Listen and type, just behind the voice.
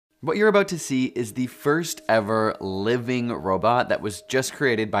What you're about to see is the first ever living robot that was just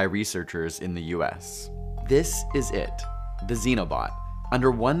created by researchers in the US. This is it, the Xenobot.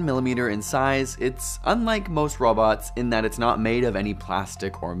 Under 1 millimeter in size, it's unlike most robots in that it's not made of any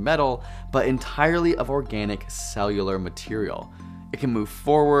plastic or metal, but entirely of organic cellular material. It can move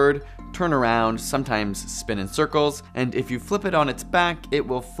forward, turn around, sometimes spin in circles, and if you flip it on its back, it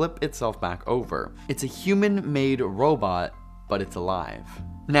will flip itself back over. It's a human-made robot, but it's alive.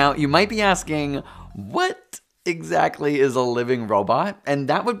 Now, you might be asking, what exactly is a living robot? And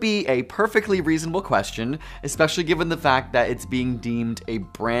that would be a perfectly reasonable question, especially given the fact that it's being deemed a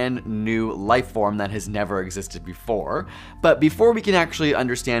brand new life form that has never existed before. But before we can actually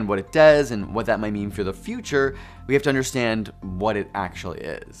understand what it does and what that might mean for the future, we have to understand what it actually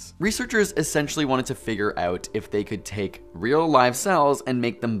is. Researchers essentially wanted to figure out if they could take real live cells and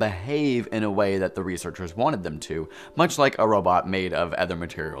make them behave in a way that the researchers wanted them to, much like a robot made of other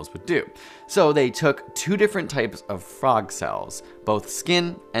materials would do. So they took 2 different types of frog cells, both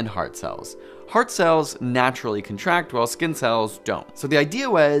skin and heart cells. Heart cells naturally contract while skin cells don't. So the idea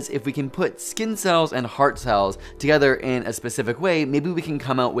was, if we can put skin cells and heart cells together in a specific way, maybe we can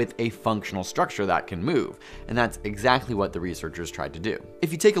come out with a functional structure that can move. And that's exactly what the researchers tried to do.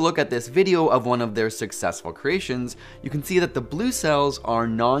 If you take a look at this video of one of their successful creations, you can see that the blue cells are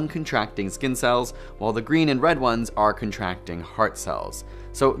non-contracting skin cells, while the green and red ones are contracting heart cells.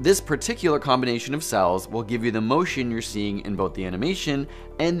 So this particular combination of cells will give you the motion you're seeing in both the animation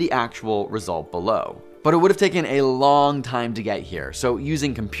and the actual result below. But it would have taken a long time to get here, so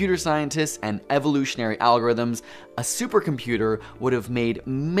using computer scientists and evolutionary algorithms, a supercomputer would have made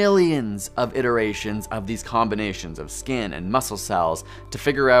millions of iterations of these combinations of skin and muscle cells to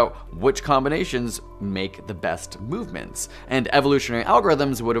figure out which combinations make the best movements. And evolutionary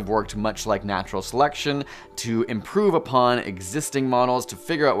algorithms would have worked much like natural selection to improve upon existing models to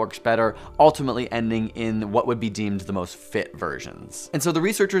figure out what works better, ultimately ending in what would be deemed the most fit versions. And so the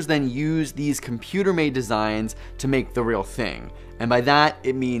researchers then use these computer-made designs to make the real thing. And by that,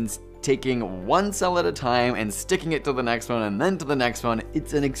 it means taking one cell at a time and sticking it to the next one and then to the next one.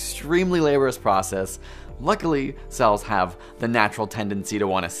 It's an extremely laborious process. Luckily, cells have the natural tendency to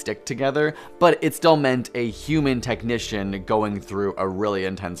want to stick together, but it still meant a human technician going through a really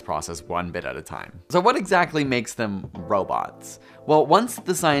intense process one bit at a time. So what exactly makes them robots? Well, once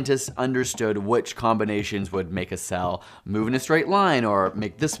the scientists understood which combinations would make a cell move in a straight line or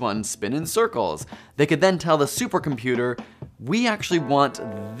make this one spin in circles, they could then tell the supercomputer, we actually want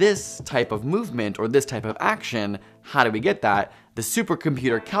this type of movement or this type of action. How do we get that? The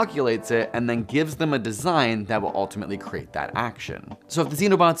supercomputer calculates it and then gives them a design that will ultimately create that action. So if the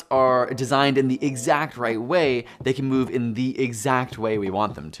Xenobots are designed in the exact right way, they can move in the exact way we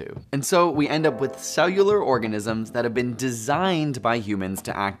want them to. And so we end up with cellular organisms that have been designed by humans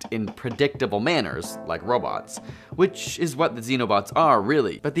to act in predictable manners, like robots, which is what the Xenobots are,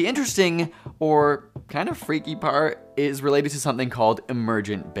 really. But the interesting, or kind of freaky part, is related to something called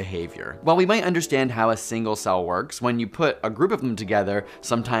emergent behavior. While we might understand how a single cell works, when you put a group of them together,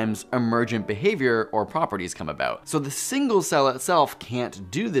 sometimes emergent behavior or properties come about. So the single cell itself can't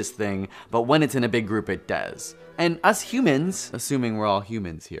do this thing, but when it's in a big group, it does. And us humans, assuming we're all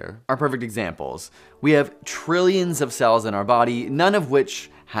humans here, are perfect examples. We have trillions of cells in our body, none of which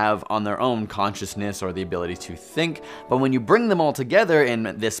have on their own consciousness or the ability to think, but when you bring them all together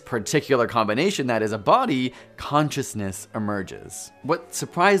in this particular combination that is a body, consciousness emerges. What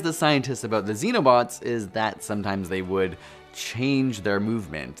surprised the scientists about the Xenobots is that sometimes they would change their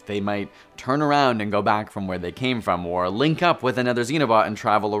movement. They might turn around and go back from where they came from, or link up with another Xenobot and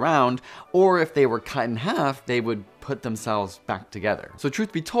travel around, or if they were cut in half, they would put themselves back together. So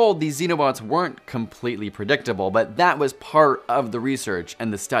truth be told, these Xenobots weren't completely predictable, but that was part of the research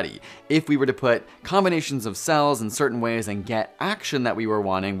and the study. If we were to put combinations of cells in certain ways and get action that we were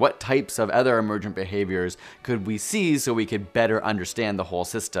wanting, what types of other emergent behaviors could we see so we could better understand the whole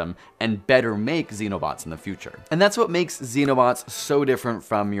system and better make Xenobots in the future? And that's what makes Xenobots so different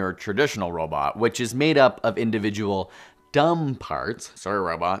from your traditional robot, which is made up of individual dumb parts, sorry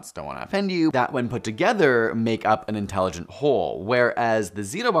robots, don't want to offend you, that when put together make up an intelligent whole, whereas the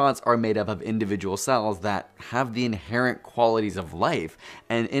Xenobots are made up of individual cells that have the inherent qualities of life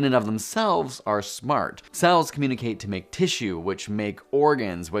and in and of themselves are smart. Cells communicate to make tissue, which make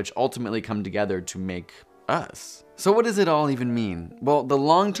organs, which ultimately come together to make us. So what does it all even mean? Well, the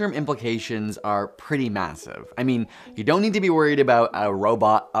long-term implications are pretty massive. I mean, you don't need to be worried about a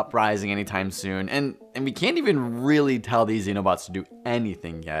robot uprising anytime soon, and we can't even really tell these Xenobots to do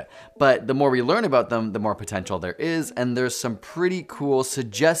anything yet. But the more we learn about them, the more potential there is, and there's some pretty cool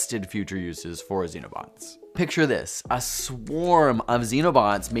suggested future uses for Xenobots. Picture this, a swarm of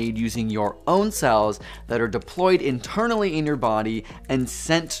xenobots made using your own cells that are deployed internally in your body and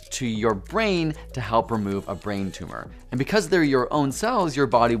sent to your brain to help remove a brain tumor. And because they're your own cells, your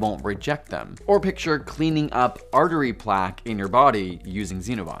body won't reject them. Or picture cleaning up artery plaque in your body using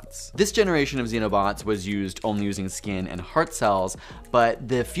xenobots. This generation of xenobots was used only using skin and heart cells, but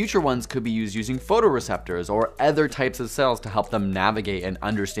the future ones could be used using photoreceptors or other types of cells to help them navigate and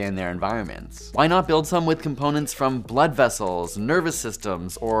understand their environments. Why not build some with components from blood vessels, nervous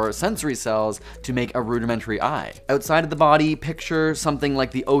systems, or sensory cells to make a rudimentary eye? Outside of the body, picture something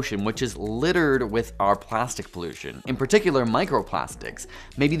like the ocean, which is littered with our plastic pollution, in particular microplastics.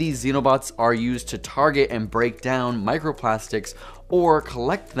 Maybe these xenobots are used to target and break down microplastics or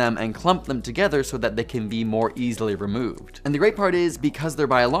collect them and clump them together so that they can be more easily removed. And the great part is, because they're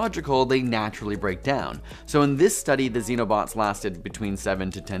biological, they naturally break down. So in this study, the xenobots lasted between 7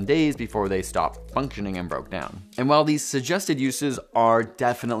 to 10 days before they stopped functioning and broke down. And while these suggested uses are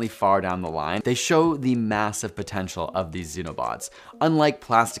definitely far down the line, they show the massive potential of these xenobots. Unlike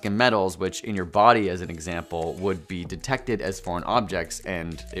plastic and metals, which in your body, as an example, would be detected as foreign objects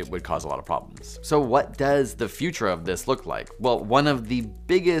and it would cause a lot of problems. So what does the future of this look like? Well, one of the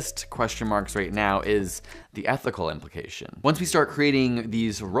biggest question marks right now is the ethical implication. Once we start creating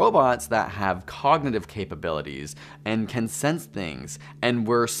these robots that have cognitive capabilities and can sense things, and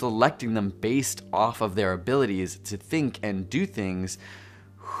we're selecting them based off of their abilities to think and do things,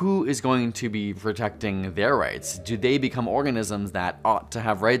 who is going to be protecting their rights? Do they become organisms that ought to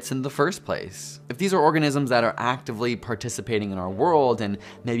have rights in the first place? If these are organisms that are actively participating in our world, and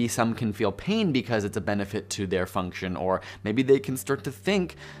maybe some can feel pain because it's a benefit to their function, or maybe they can start to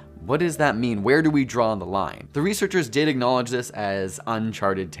think, what does that mean? Where do we draw the line? The researchers did acknowledge this as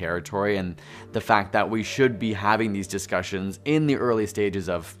uncharted territory, and the fact that we should be having these discussions in the early stages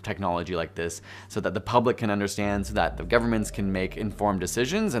of technology like this so that the public can understand, so that the governments can make informed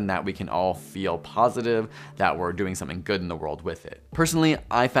decisions, and that we can all feel positive that we're doing something good in the world with it. Personally,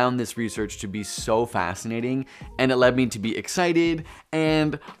 I found this research to be so fascinating, and it led me to be excited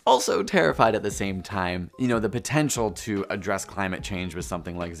and also terrified at the same time. You know, the potential to address climate change with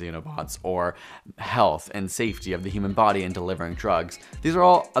something like xenobots, or health and safety of the human body in delivering drugs. These are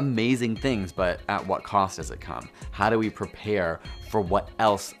all amazing things, but at what cost does it come? How do we prepare for what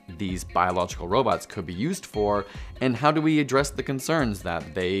else these biological robots could be used for? And how do we address the concerns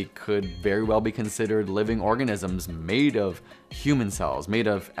that they could very well be considered living organisms made of human cells, made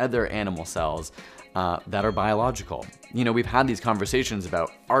of other animal cells, that are biological? You know, we've had these conversations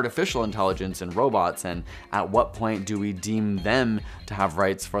about artificial intelligence and robots, and at what point do we deem them to have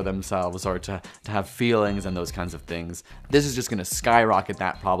rights for themselves, or to have feelings and those kinds of things? This is just gonna skyrocket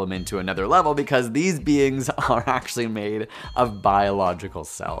that problem into another level, because these beings are actually made of biological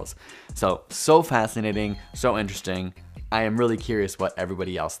cells. So fascinating, so interesting. I am really curious what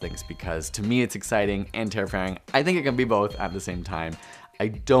everybody else thinks, because to me it's exciting and terrifying. I think it can be both at the same time. I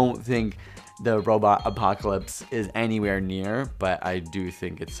don't think the robot apocalypse is anywhere near, but I do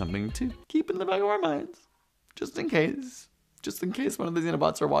think it's something to keep in the back of our minds, just in case. Just in case one of the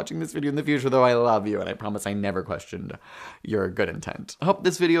xenobots are watching this video in the future, though I love you and I promise I never questioned your good intent. I hope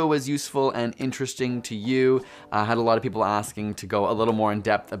this video was useful and interesting to you. I had a lot of people asking to go a little more in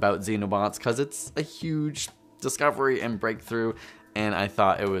depth about xenobots, because it's a huge discovery and breakthrough, and I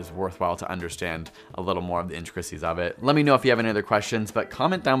thought it was worthwhile to understand a little more of the intricacies of it. Let me know if you have any other questions, but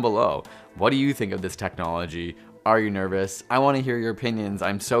comment down below. What do you think of this technology? Are you nervous? I want to hear your opinions.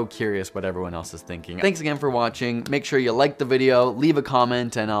 I'm so curious what everyone else is thinking. Thanks again for watching. Make sure you like the video, leave a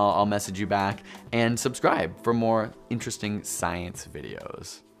comment, and I'll message you back, and subscribe for more interesting science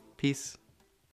videos. Peace.